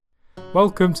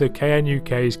Welcome to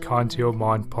KNUK's Kind to Your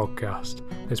Mind podcast.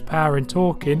 There's power in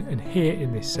talking, and here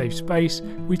in this safe space,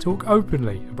 we talk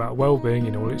openly about well-being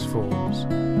in all its forms.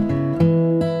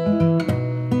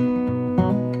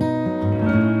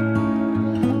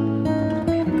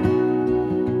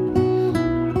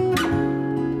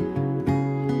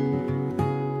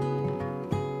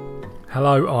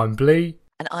 Hello, I'm Blee.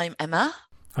 And I'm Emma.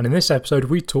 And in this episode,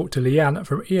 we talk to Leanne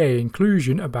from EA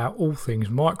Inclusion about all things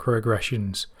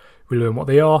microaggressions. We learn what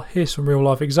they are, hear some real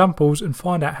life examples, and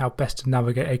find out how best to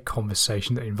navigate a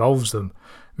conversation that involves them.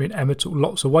 Me and Emma took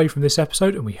lots away from this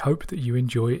episode, and we hope that you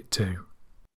enjoy it too.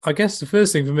 I guess the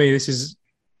first thing for me, this is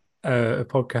a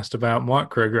podcast about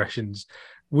microaggressions.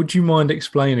 Would you mind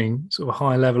explaining, sort of a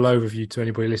high level overview to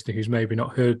anybody listening who's maybe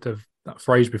not heard of that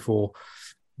phrase before,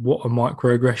 what a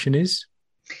microaggression is?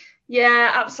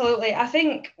 Yeah, absolutely. I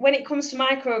think when it comes to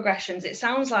microaggressions, it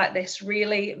sounds like this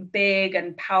really big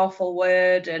and powerful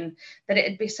word, and that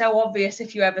it'd be so obvious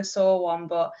if you ever saw one.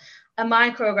 But a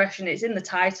microaggression, it's in the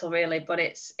title really, but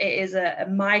it is a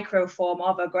micro form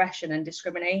of aggression and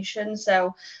discrimination.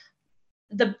 So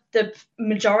the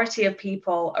majority of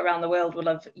people around the world will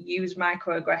have used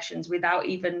microaggressions without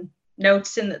even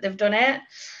noticing that they've done it.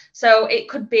 So it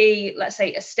could be, let's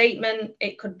say, a statement,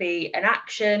 it could be an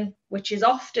action, which is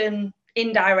often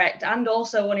indirect and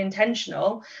also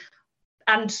unintentional,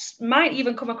 and might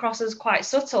even come across as quite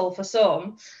subtle for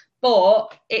some,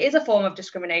 but it is a form of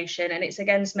discrimination and it's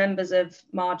against members of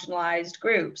marginalised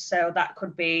groups. So that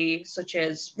could be such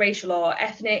as racial or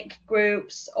ethnic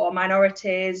groups or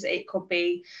minorities. It could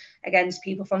be against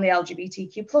people from the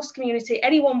LGBTQ plus community,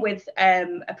 anyone with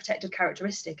a protected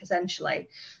characteristic, essentially.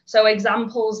 So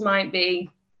examples might be,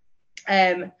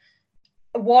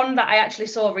 one that I actually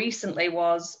saw recently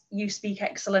was, you speak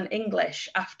excellent English,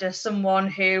 after someone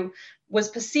who was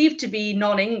perceived to be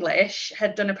non-English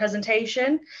had done a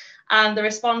presentation. And the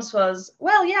response was,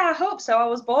 well, yeah, I hope so. I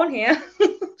was born here.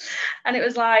 And it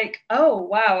was like, oh,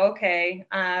 wow, okay.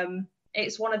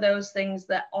 It's one of those things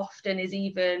that often is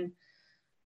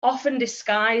often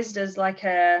disguised as like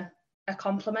a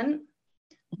compliment.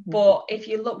 Mm-hmm. But if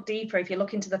you look deeper, if you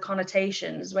look into the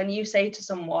connotations, when you say to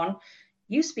someone,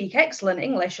 you speak excellent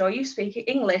English, or you speak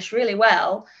English really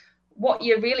well, what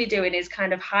you're really doing is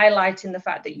kind of highlighting the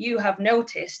fact that you have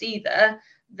noticed either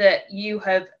that you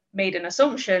have made an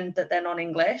assumption that they're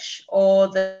non-English, or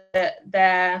that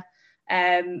they're,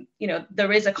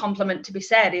 there is a compliment to be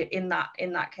said in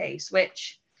that case,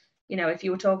 which, if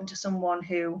you were talking to someone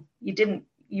who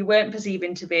you weren't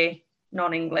perceiving to be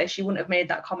non-English, you wouldn't have made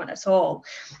that comment at all.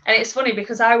 And it's funny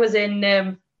because I was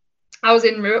in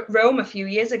Rome a few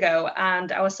years ago,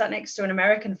 and I was sat next to an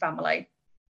American family,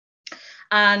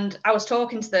 and I was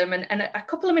talking to them, and a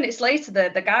couple of minutes later,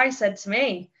 the guy said to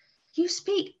me, "You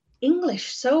speak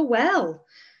English so well."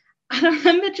 And I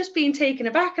remember just being taken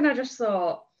aback, and I just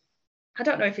thought, I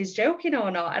don't know if he's joking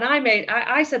or not. And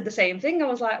I said the same thing. I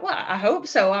was like, well, I hope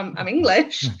so. I'm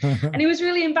English. And he was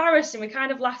really embarrassed, and we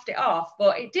kind of laughed it off.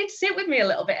 But it did sit with me a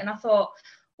little bit. And I thought,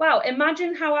 wow,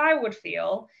 imagine how I would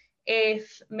feel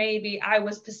if maybe I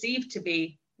was perceived to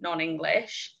be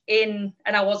non-English and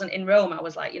I wasn't in Rome. I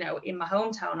was like, in my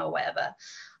hometown or whatever.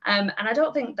 And I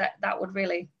don't think that would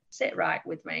really sit right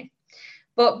with me.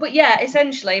 But yeah,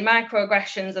 essentially,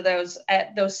 microaggressions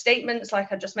are those statements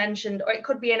like I just mentioned, or it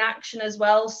could be an action as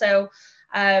well. So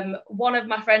one of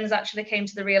my friends actually came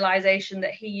to the realization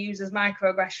that he uses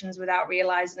microaggressions without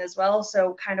realizing as well.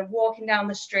 So kind of walking down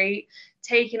the street,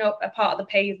 taking up a part of the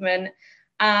pavement,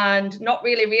 and not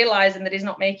really realizing that he's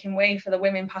not making way for the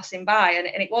women passing by. And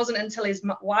it wasn't until his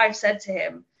wife said to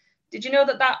him, "Did you know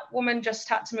that woman just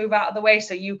had to move out of the way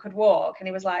so you could walk?" And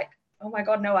he was like, "Oh my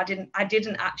God, no, I didn't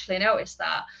actually notice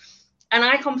that." And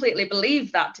I completely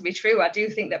believe that to be true. I do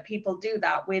think that people do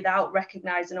that without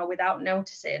recognizing or without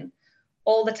noticing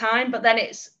all the time. But then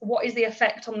it's, what is the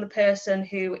effect on the person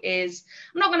who is,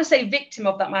 I'm not going to say victim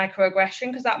of that microaggression,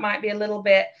 because that might be a little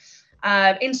bit,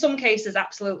 in some cases,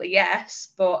 absolutely yes.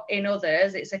 But in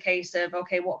others, it's a case of,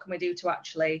 okay, what can we do to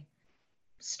actually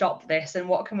stop this? And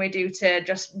what can we do to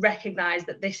just recognize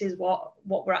that this is what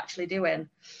we're actually doing?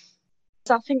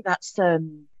 So I think that's,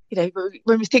 when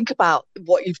we think about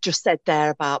what you've just said there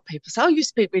about people say, "Oh, you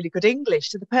speak really good English,"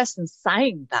 to the person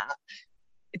saying that,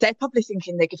 they're probably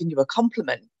thinking they're giving you a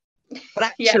compliment. But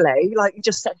actually, like you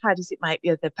just said, how does it make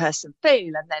the other person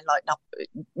feel? And then like not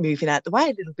moving out the way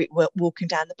a little bit, walking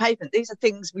down the pavement. These are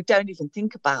things we don't even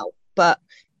think about. But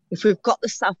if we've got the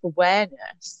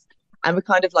self-awareness, and we're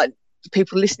kind of like,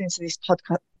 people listening to this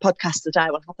podcast today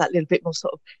will have that little bit more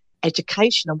sort of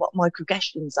education on what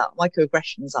microaggressions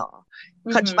are,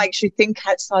 kind of makes you think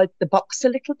outside the box a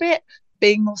little bit.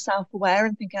 being more self-aware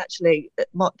and think actually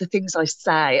the things I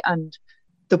say and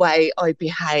the way I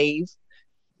behave,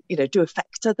 do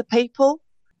affect other people.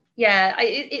 Yeah,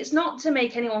 it's not to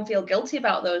make anyone feel guilty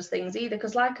about those things either,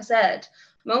 because like I said,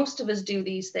 most of us do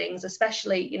these things,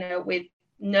 especially, with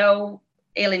no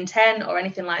ill intent or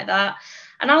anything like that.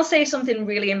 And I'll say something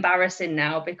really embarrassing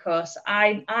now, because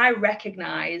I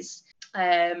recognised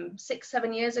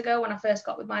 6-7 years ago when I first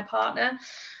got with my partner,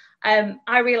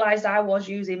 I realised I was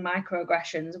using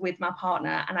microaggressions with my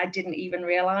partner and I didn't even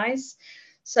realise.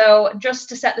 So just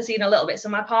to set the scene a little bit, so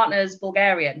my partner's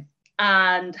Bulgarian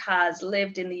and has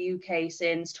lived in the UK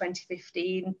since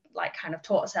 2015, like kind of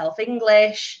taught herself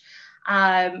English.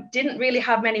 Didn't really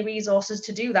have many resources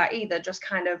to do that either, just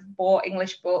kind of bought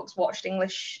English books, watched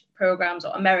English programs,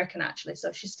 or American actually.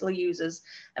 So she still uses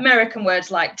American words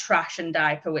like trash and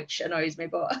diaper, which annoys me,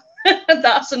 but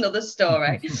that's another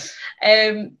story.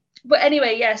 But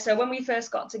anyway, yeah, so when we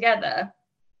first got together,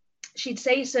 she'd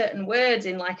say certain words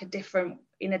in like a different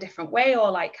way, or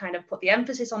like kind of put the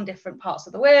emphasis on different parts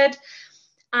of the word.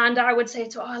 And I would say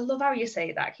to her, oh, I love how you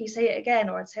say that. Can you say it again?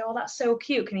 Or I'd say, oh, that's so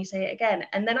cute. Can you say it again?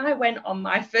 And then I went on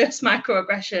my first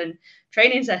microaggression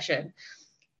training session.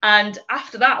 And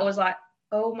after that, I was like,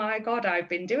 oh my God, I've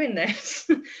been doing this.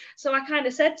 So I kind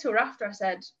of said to her after, I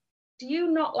said, do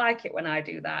you not like it when I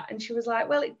do that? And she was like,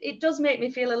 well, it does make me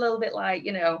feel a little bit like,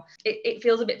 it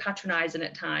feels a bit patronizing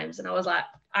at times. And I was like,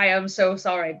 I am so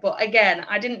sorry. But again,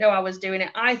 I didn't know I was doing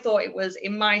it. I thought it was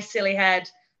in my silly head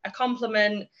a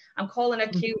compliment. I'm calling her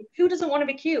cute. Who doesn't want to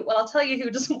be cute? Well, I'll tell you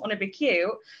who doesn't want to be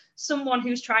cute. Someone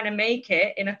who's trying to make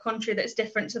it in a country that's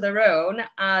different to their own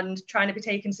and trying to be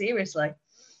taken seriously.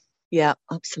 Yeah,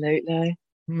 absolutely.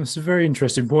 That's a very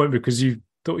interesting point, because you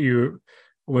thought you were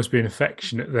almost being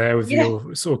affectionate there with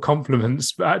your sort of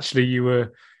compliments, but actually you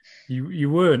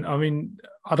weren't. I mean,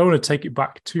 I don't want to take it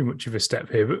back too much of a step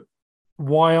here, but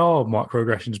why are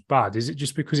microaggressions bad? Is it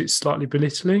just because it's slightly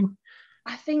belittling?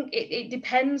 I think it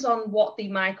depends on what the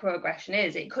microaggression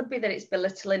is. It could be that it's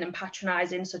belittling and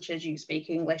patronizing, such as you speak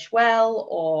English well,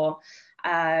 or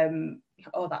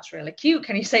oh, that's really cute.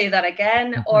 Can you say that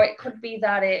again? Or it could be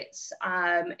that it's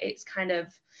kind of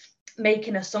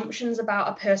making assumptions about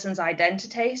a person's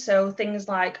identity. So things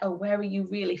like, oh, where are you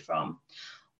really from?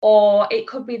 Or it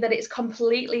could be that it's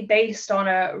completely based on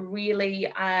a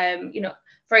really,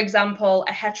 for example,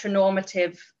 a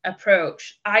heteronormative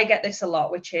approach. I get this a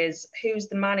lot, which is who's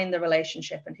the man in the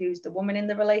relationship and who's the woman in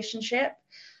the relationship.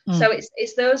 So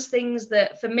it's those things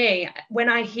that, for me, when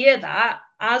I hear that,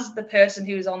 as the person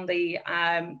who's on the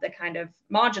kind of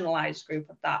marginalized group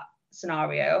of that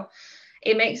scenario,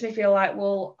 it makes me feel like,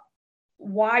 well,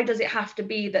 why does it have to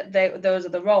be that those are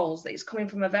the roles? That it's coming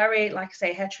from a very, like I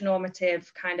say,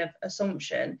 heteronormative kind of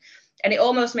assumption. And it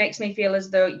almost makes me feel as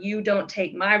though you don't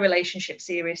take my relationship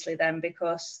seriously then,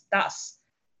 because that's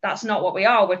not what we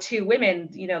are. We're two women,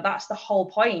 that's the whole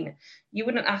point. You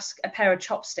wouldn't ask a pair of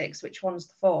chopsticks which one's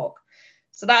the fork.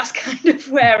 So that's kind of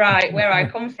where I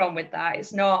come from with that.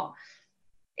 It's not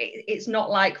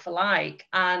like for like.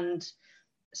 And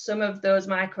some of those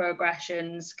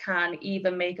microaggressions can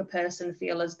even make a person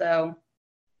feel as though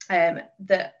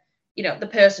that the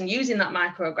person using that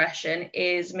microaggression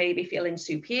is maybe feeling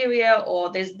superior,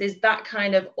 or there's that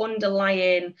kind of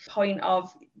underlying point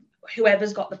of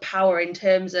whoever's got the power, in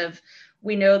terms of,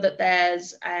 we know that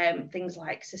there's things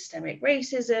like systemic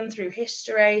racism through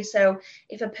history. So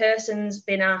if a person's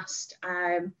been asked,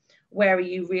 where are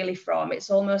you really from? It's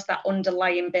almost that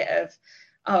underlying bit of,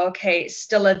 oh, okay, it's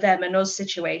still a them and us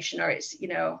situation, or it's,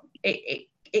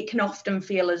 it can often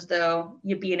feel as though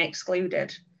you're being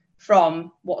excluded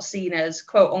from what's seen as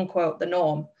quote unquote the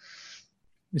norm.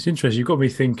 It's interesting. You've got me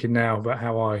thinking now about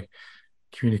how I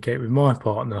communicate with my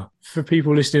partner. For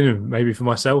people listening, and maybe for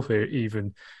myself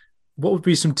even, what would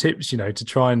be some tips, to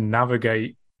try and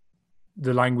navigate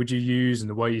the language you use and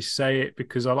the way you say it?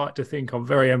 Because I like to think I'm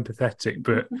very empathetic,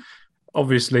 but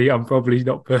obviously I'm probably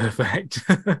not perfect.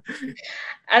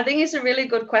 I think it's a really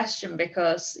good question,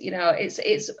 because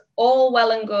it's all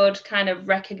well and good kind of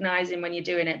recognizing when you're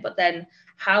doing it, but then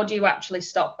how do you actually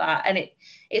stop that? And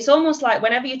it's almost like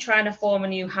whenever you're trying to form a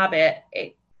new habit,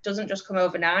 it doesn't just come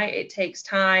overnight. It takes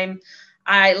time.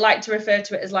 I like to refer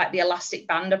to it as like the elastic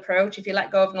band approach. If you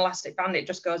let go of an elastic band, it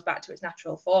just goes back to its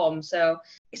natural form. So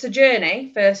it's a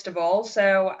journey, first of all.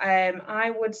 So I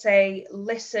would say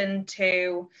listen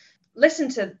to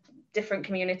different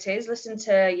communities, listen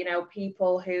to,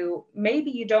 people who maybe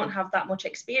you don't have that much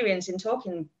experience in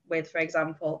talking with, for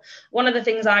example. One of the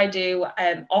things I do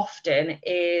often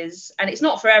is, and it's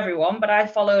not for everyone, but I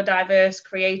follow diverse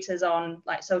creators on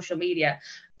like social media.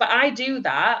 But I do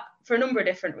that for a number of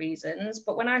different reasons.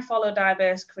 But when I follow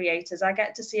diverse creators, I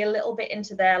get to see a little bit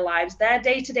into their lives, their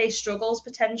day-to-day struggles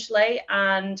potentially,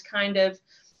 and kind of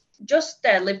just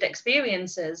their lived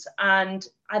experiences. And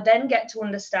I then get to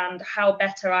understand how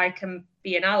better I can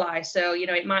be an ally. So, you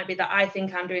know, it might be that I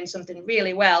think I'm doing something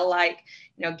really well, like,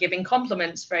 you know, giving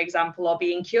compliments, for example, or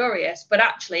being curious, but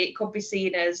actually it could be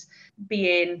seen as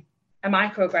being a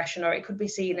microaggression, or it could be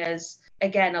seen as,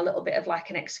 again, a little bit of like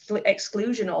an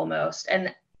exclusion almost.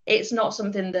 And it's not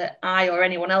something that I or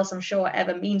anyone else, I'm sure,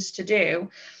 ever means to do.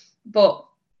 But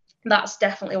that's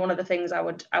definitely one of the things I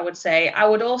would say. I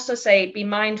would also say be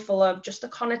mindful of just the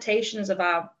connotations of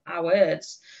our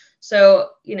words. So,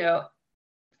 you know,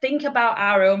 think about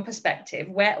our own perspective.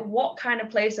 What kind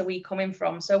of place are we coming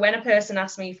from? So when a person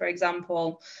asks me, for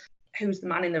example, who's the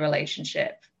man in the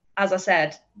relationship? As I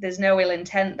said, there's no ill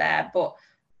intent there, but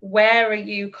where are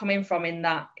you coming from in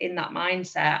that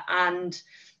mindset? And,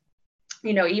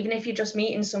 you know, even if you're just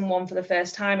meeting someone for the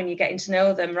first time and you're getting to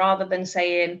know them, rather than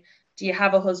saying, do you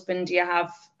have a husband? Do you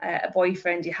have a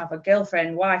boyfriend? Do you have a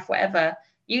girlfriend, wife, whatever?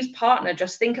 Use partner.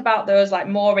 Just think about those like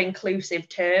more inclusive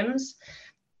terms,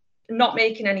 not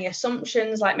making any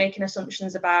assumptions, like making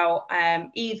assumptions about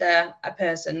either a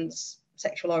person's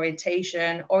sexual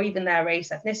orientation or even their race,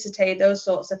 ethnicity, those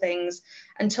sorts of things,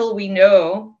 until we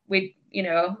know, you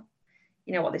know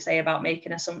what they say about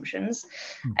making assumptions.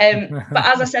 But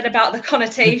as I said about the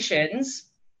connotations,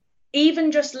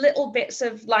 even just little bits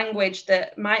of language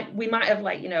that we might have,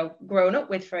 like, you know, grown up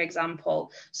with. For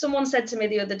example, someone said to me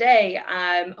the other day,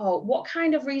 what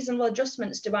kind of reasonable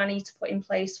adjustments do I need to put in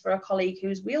place for a colleague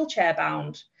who's wheelchair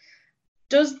bound?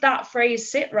 Does that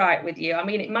phrase sit right with you? I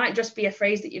mean, it might just be a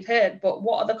phrase that you've heard, but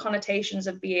what are the connotations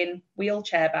of being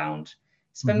wheelchair bound?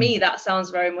 So for me, that sounds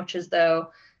very much as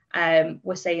though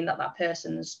we're saying that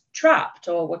person's trapped,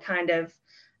 or we're kind of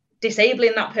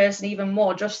disabling that person even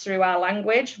more just through our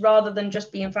language, rather than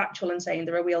just being factual and saying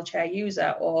they're a wheelchair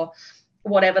user or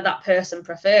whatever that person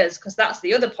prefers. Because that's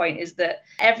the other point, is that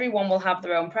everyone will have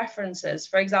their own preferences.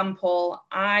 For example,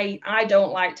 I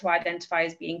don't like to identify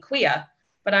as being queer,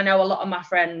 but I know a lot of my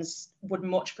friends would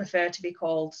much prefer to be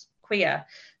called queer.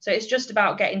 So it's just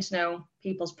about getting to know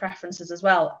people's preferences as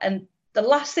well. And the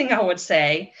last thing I would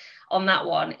say on that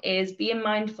one is being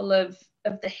mindful of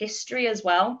the history as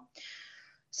well.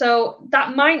 So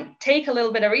that might take a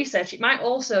little bit of research. It might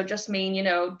also just mean, you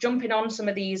know, jumping on some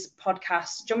of these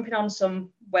podcasts, jumping on some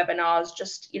webinars,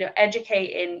 just, you know,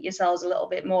 educating yourselves a little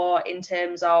bit more in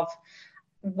terms of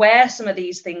where some of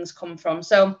these things come from.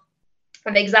 So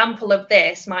an example of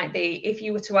this might be if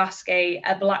you were to ask a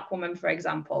Black woman, for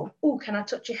example, oh, can I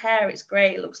touch your hair? It's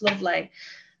great. It looks lovely.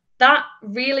 That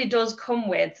really does come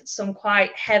with some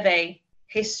quite heavy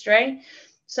history.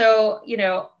 So, you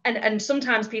know, and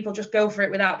sometimes people just go for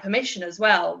it without permission as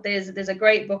well. There's a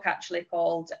great book actually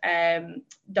called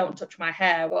Don't Touch My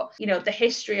Hair. Well, you know, the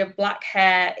history of Black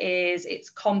hair it's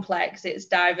complex, it's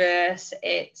diverse,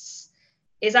 it's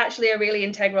actually a really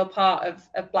integral part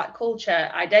of Black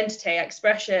culture, identity,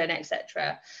 expression,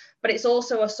 etc. But it's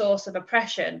also a source of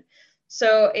oppression.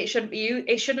 So it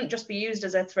shouldn't just be used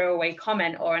as a throwaway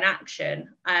comment or an action.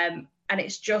 And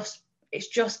it's just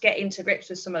getting to grips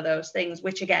with some of those things,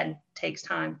 which again takes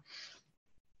time.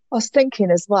 I was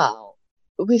thinking as well,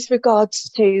 with regards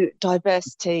to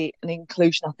diversity and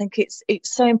inclusion, I think it's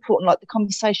so important, like the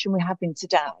conversation we're having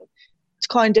today, to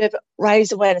kind of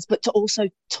raise awareness, but to also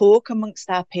talk amongst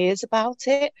our peers about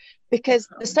it, because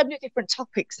there's so many different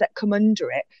topics that come under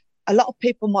it. A lot of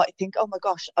people might think, oh my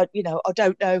gosh, I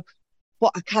don't know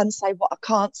what I can say, what I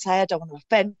can't say, I don't want to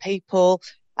offend people.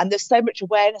 And there's so much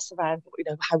awareness around, you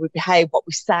know, how we behave, what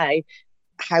we say,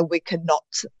 how we cannot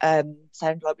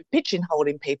sound like we're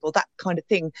pigeonholing people, that kind of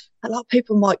thing. A lot of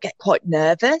people might get quite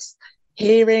nervous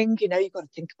hearing, you know, you've got to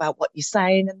think about what you're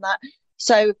saying and that.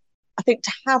 So I think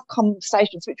to have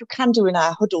conversations, which we can do in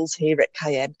our huddles here at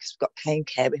KM, because we've got K and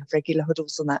Care, we have regular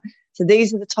huddles on that. So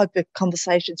these are the type of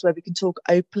conversations where we can talk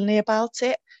openly about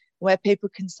it, where people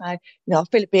can say, you know, I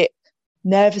feel a bit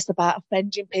nervous about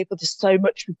offending people. There's so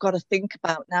much we've got to think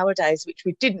about nowadays, which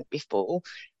we didn't before,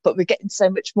 but we're getting so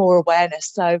much more awareness.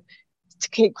 So to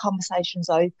keep conversations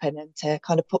open and to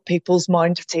kind of put people's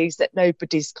mind at ease that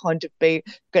nobody's kind of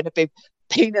going to be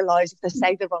penalised if they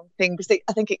say the wrong thing, because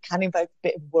I think it can invoke a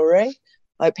bit of worry.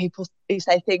 Like people, if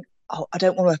they think, oh, I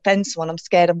don't want to offend someone, I'm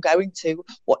scared I'm going to,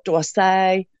 what do I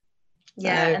say?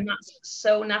 Yeah, and that's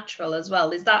so natural as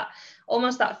well. Is that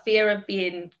almost that fear of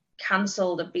being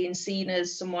cancelled, of being seen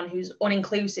as someone who's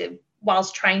uninclusive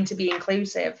whilst trying to be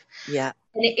inclusive. Yeah.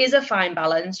 And it is a fine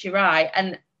balance, you're right.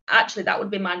 And actually that would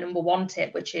be my number one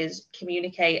tip, which is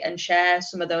communicate and share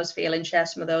some of those feelings, share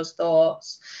some of those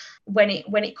thoughts. when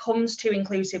it comes to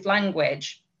inclusive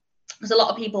language, because a lot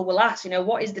of people will ask,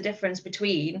 what is the difference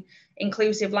between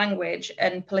inclusive language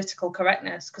and political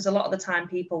correctness? Because a lot of the time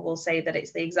people will say that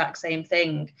it's the exact same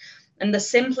thing. And the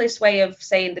simplest way of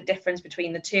saying the difference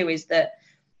between the two is that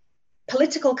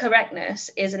political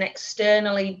correctness is an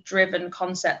externally driven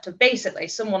concept of basically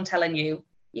someone telling you,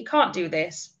 you can't do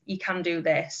this, you can do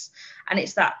this. And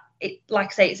it's that, like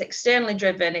I say, it's externally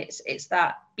driven. It's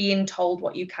that being told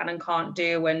what you can and can't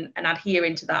do and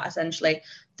adhering to that essentially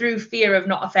through fear of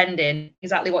not offending,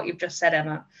 exactly what you've just said,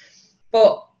 Emma.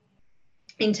 But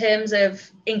in terms of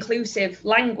inclusive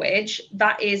language,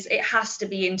 it has to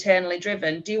be internally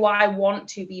driven. Do I want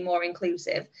to be more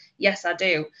inclusive? Yes, I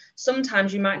do.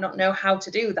 Sometimes you might not know how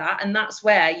to do that. And that's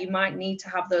where you might need to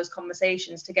have those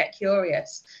conversations to get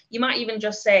curious. You might even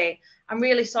just say, I'm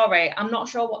really sorry, I'm not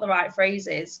sure what the right phrase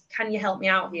is. Can you help me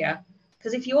out here?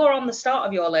 Because if you're on the start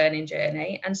of your learning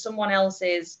journey and someone else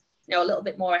is, a little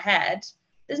bit more ahead,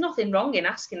 there's nothing wrong in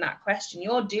asking that question.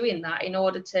 You're doing that in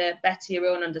order to better your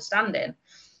own understanding.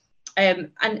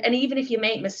 And even if you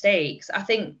make mistakes, I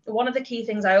think one of the key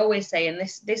things I always say, and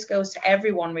this goes to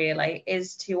everyone really,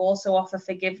 is to also offer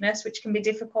forgiveness, which can be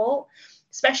difficult,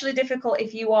 especially difficult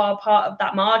if you are part of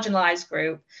that marginalized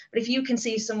group. But if you can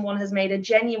see someone has made a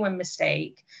genuine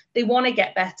mistake, they want to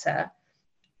get better.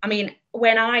 I mean,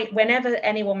 whenever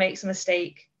anyone makes a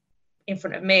mistake in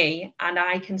front of me and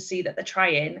I can see that they're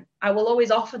trying, I will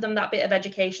always offer them that bit of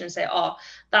education and say, oh,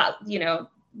 that,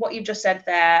 what you just said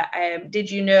there, did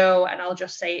you know? And I'll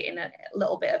just say it in a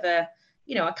little bit of a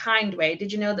kind way.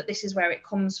 Did you know that this is where it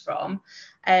comes from?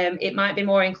 It might be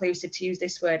more inclusive to use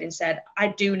this word instead. I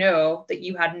do know that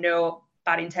you had no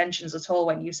bad intentions at all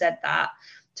when you said that.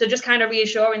 So just kind of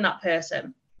reassuring that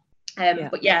person.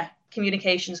 But yeah,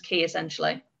 communication is key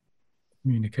essentially.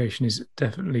 Communication is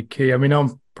definitely key. I mean,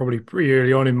 I'm probably pretty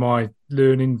early on in my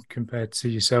learning compared to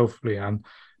yourself, Leanne.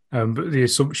 But the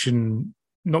assumption,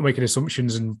 not making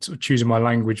assumptions and choosing my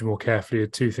language more carefully are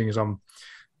two things I'm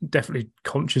definitely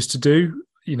conscious to do.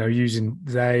 Using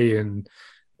they and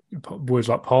words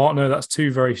like partner, that's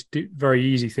two very, very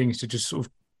easy things to just sort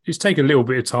of, just take a little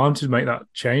bit of time to make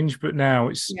that change. But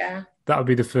now that would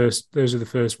be those are the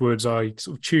first words I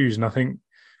sort of choose. And I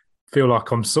feel like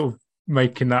I'm sort of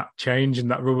making that change,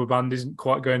 and that rubber band isn't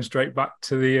quite going straight back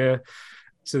to the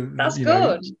that's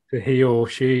good. To he or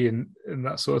she and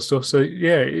that sort of stuff. So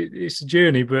yeah, it's a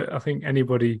journey, but I think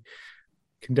anybody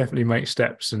can definitely make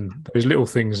steps, and those little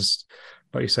things,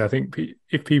 like you say, I think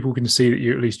if people can see that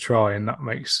you at least try, and that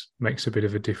makes a bit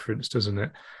of a difference, doesn't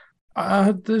it?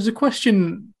 There's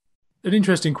an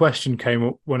interesting question came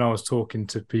up when I was talking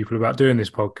to people about doing this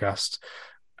podcast,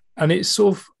 and it's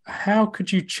sort of, how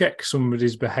could you check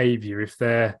somebody's behavior if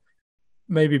they're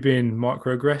maybe being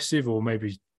microaggressive or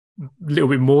maybe a little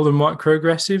bit more than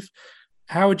microaggressive?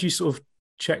 How would you sort of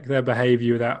check their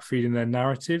behavior without feeding their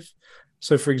narrative?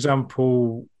 So, for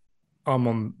example, I'm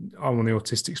on the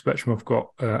autistic spectrum. I've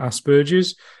got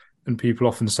Asperger's, and people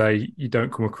often say you're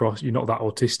not that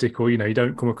autistic, or you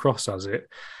don't come across as it.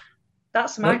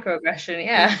 That's microaggression,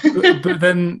 yeah. but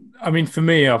then, I mean, for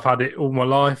me, I've had it all my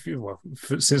life.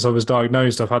 Since I was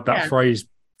diagnosed, I've had that phrase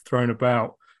thrown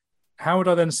about. How would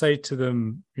I then say to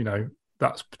them,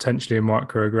 that's potentially a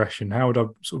microaggression? How would I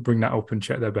sort of bring that up and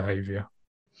check their behaviour?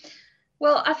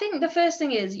 Well, I think the first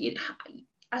thing is,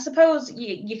 I suppose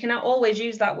you can always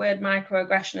use that word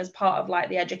microaggression as part of like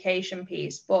the education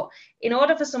piece. But in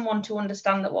order for someone to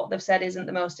understand that what they've said isn't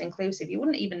the most inclusive, you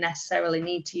wouldn't even necessarily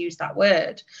need to use that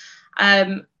word.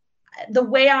 The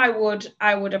way I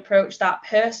would approach that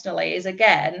personally is,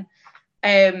 again,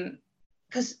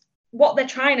 because what they're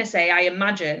trying to say, I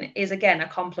imagine, is again a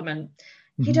compliment.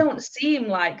 Mm-hmm. You don't seem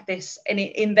like this, and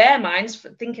in their minds,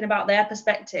 thinking about their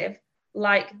perspective,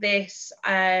 like this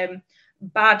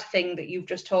bad thing that you've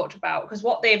just talked about. Because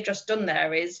what they've just done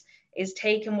there is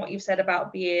taken what you've said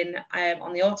about being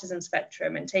on the autism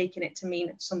spectrum and taken it to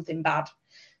mean something bad.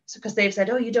 So because they've said,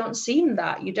 oh, you don't seem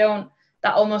that,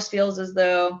 that almost feels as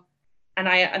though, and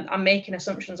I'm making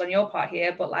assumptions on your part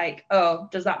here, but like, oh,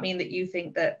 does that mean that you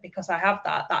think that because I have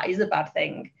that is a bad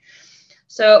thing?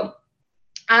 So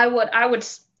I would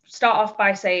start off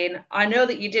by saying, I know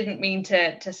that you didn't mean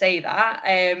to say that.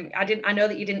 I know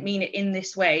that you didn't mean it in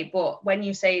this way, but when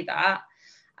you say that,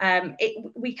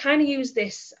 we kind of use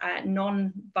this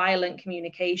non-violent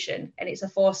communication, and it's a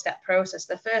 4-step process.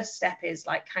 The first step is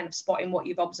like kind of spotting what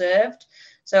you've observed.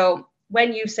 So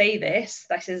when you say that's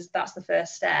the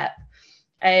first step.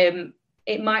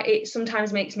 It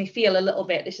sometimes makes me feel a little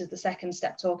bit, this is the second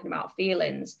step, talking about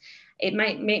feelings. It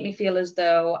might make me feel as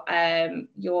though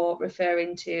you're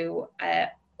referring to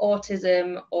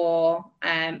autism or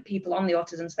people on the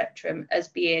autism spectrum as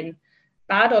being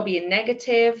bad or being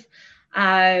negative.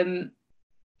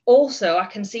 Also, I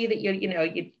can see that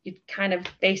you're kind of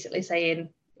basically saying,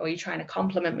 or you're trying to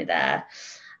compliment me there.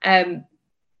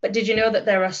 But did you know that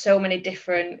there are so many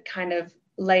different kind of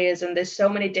layers, and there's so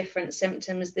many different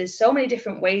symptoms, there's so many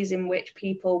different ways in which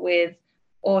people with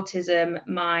autism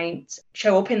might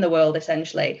show up in the world,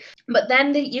 essentially. But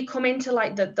then you come into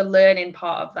like the learning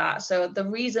part of that. So the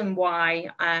reason why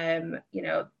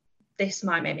this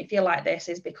might make me feel like this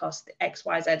is because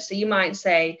XYZ. So you might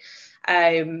say,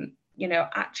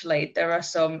 actually there are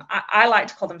some, I like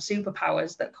to call them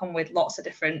superpowers that come with lots of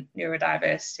different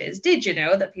neurodiversities. Did you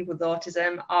know that people with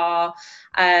autism are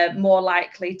more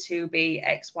likely to be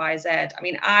XYZ? I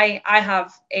mean, I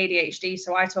have ADHD,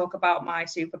 so I talk about my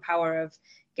superpower of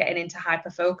getting into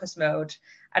hyperfocus mode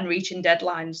and reaching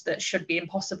deadlines that should be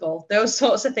impossible. Those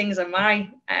sorts of things are my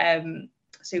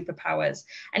superpowers.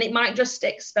 And it might just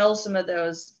expel some of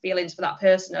those feelings for that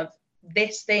person of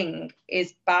this thing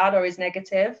is bad or is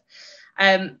negative.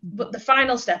 But the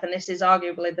final step, and this is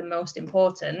arguably the most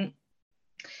important,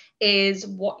 is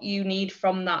what you need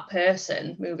from that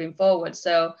person moving forward.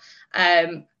 So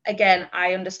again,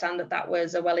 I understand that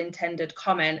was a well-intended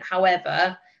comment.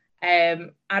 However,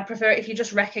 I'd prefer if you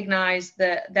just recognize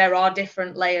that there are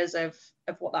different layers of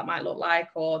what that might look like,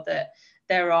 or that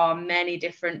there are many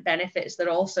different benefits that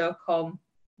also come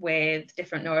with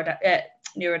different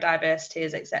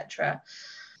neurodiversities, etc.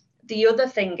 The other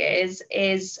thing is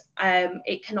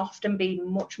it can often be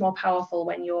much more powerful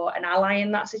when you're an ally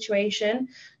in that situation.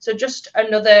 So just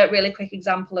another really quick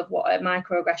example of what a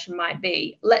microaggression might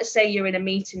be. Let's say you're in a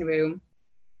meeting room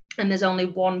and there's only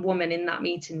one woman in that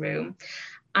meeting room,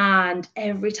 and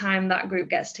every time that group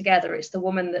gets together, it's the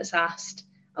woman that's asked,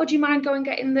 oh, do you mind going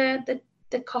getting the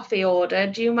coffee order?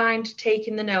 Do you mind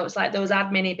taking the notes, like those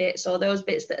admin bits or those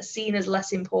bits that are seen as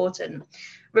less important?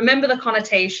 Remember the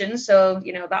connotation. So,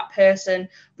 that person,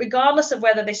 regardless of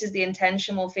whether this is the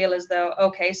intention, will feel as though,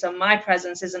 okay, so my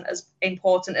presence isn't as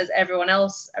important as everyone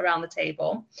else around the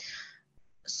table.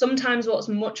 Sometimes what's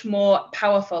much more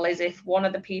powerful is if one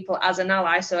of the people as an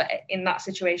ally, so in that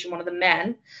situation, one of the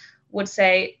men would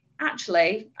say,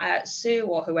 actually, Sue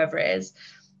or whoever it is,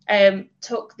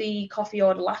 took the coffee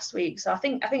order last week, so I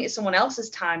think it's someone else's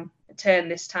turn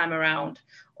this time around,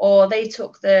 or they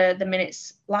took the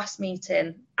minutes last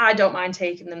meeting. I don't mind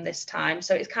taking them this time.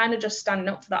 So it's kind of just standing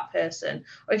up for that person.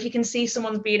 Or if you can see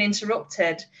someone's being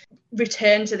interrupted,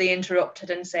 return to the interrupted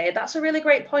and say, that's a really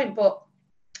great point, but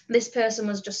this person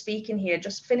was just speaking here.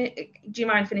 Do you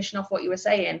mind finishing off what you were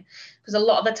saying? Because a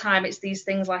lot of the time it's these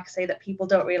things, like I say, that people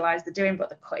don't realize they're doing, but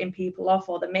they're cutting people off,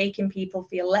 or they're making people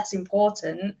feel less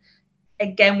important,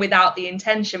 again, without the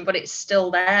intention, but it's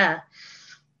still there.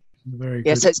 Very good.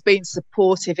 Yeah, so it's being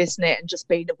supportive, isn't it? And just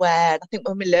being aware. And I think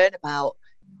when we learn about,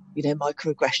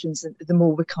 microaggressions, and the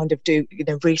more we kind of do,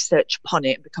 research upon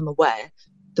it and become aware,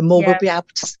 the more we'll be able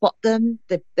to spot them,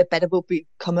 the better we'll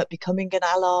become at becoming an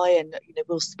ally, and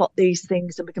we'll spot these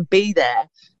things and we can be there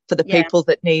for the people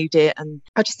that need it. And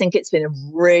I just think it's been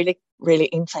a really, really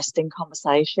interesting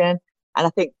conversation. And I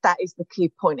think that is the key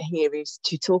point here, is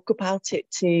to talk about it,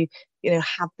 to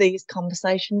have these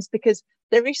conversations, because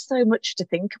there is so much to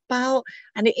think about,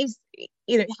 and it is,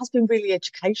 it has been really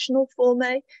educational for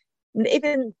me. And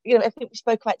even, everything we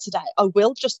spoke about today, I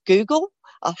will just Google,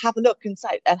 I'll have a look and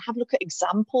have a look at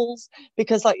examples,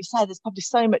 because like you say, there's probably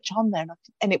so much on there,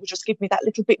 and it will just give me that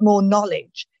little bit more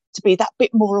knowledge to be that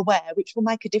bit more aware, which will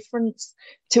make a difference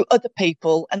to other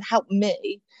people and help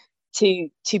me to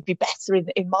be better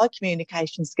in my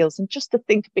communication skills, and just to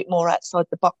think a bit more outside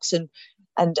the box,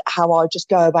 and how I just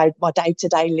go about my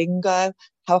day-to-day lingo,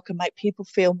 how I can make people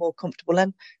feel more comfortable,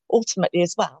 and ultimately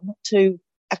as well, not to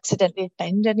accidentally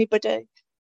offend anybody.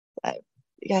 So,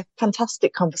 yeah,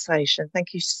 fantastic conversation.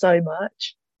 Thank you so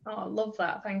much. Oh, I love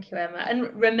that. Thank you, Emma.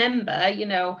 And remember,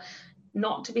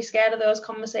 not to be scared of those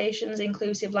conversations.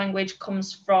 Inclusive language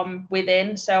comes from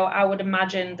within. So I would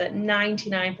imagine that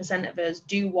 99% of us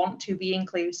do want to be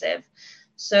inclusive.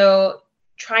 So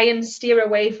try and steer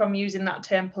away from using that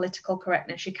term political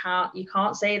correctness. You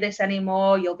can't say this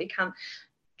anymore.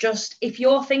 Just, if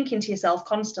you're thinking to yourself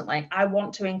constantly, I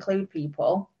want to include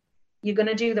people, you're going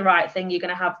to do the right thing. You're going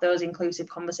to have those inclusive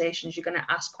conversations. You're going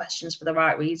to ask questions for the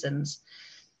right reasons.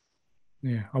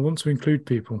 Yeah, I want to include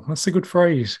people. That's a good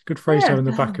phrase. Good phrase to have in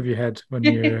the back of your head when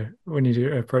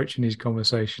you're approaching these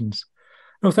conversations.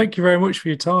 Well, thank you very much for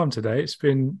your time today. It's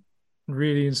been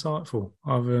really insightful.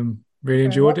 I've really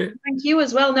enjoyed it. Thank you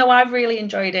as well. No, I've really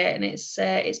enjoyed it, and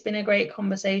it's been a great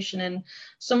conversation, and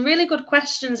some really good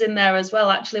questions in there as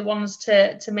well. Actually, ones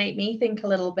to make me think a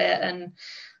little bit, and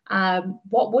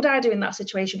What would I do in that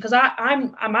situation? Because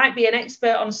I might be an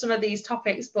expert on some of these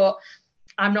topics, but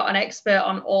I'm not an expert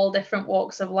on all different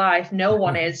walks of life. No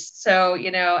one is. So,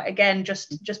 again,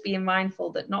 just being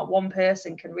mindful that not one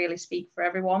person can really speak for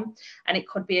everyone. And it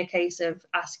could be a case of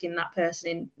asking that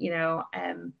person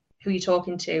who you're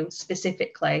talking to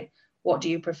specifically, what do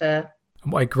you prefer?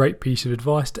 And what a great piece of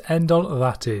advice to end on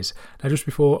that is. Now, just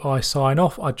before I sign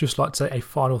off, I'd just like to say a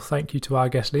final thank you to our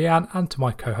guest Leanne and to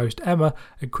my co-host Emma,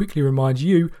 and quickly remind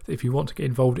you that if you want to get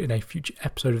involved in a future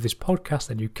episode of this podcast,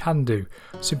 then you can do.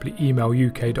 Simply email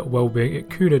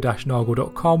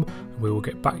uk.wellbeing@kuna-nagel.com and we will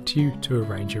get back to you to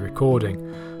arrange a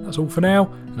recording. That's all for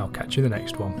now, and I'll catch you in the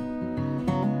next one.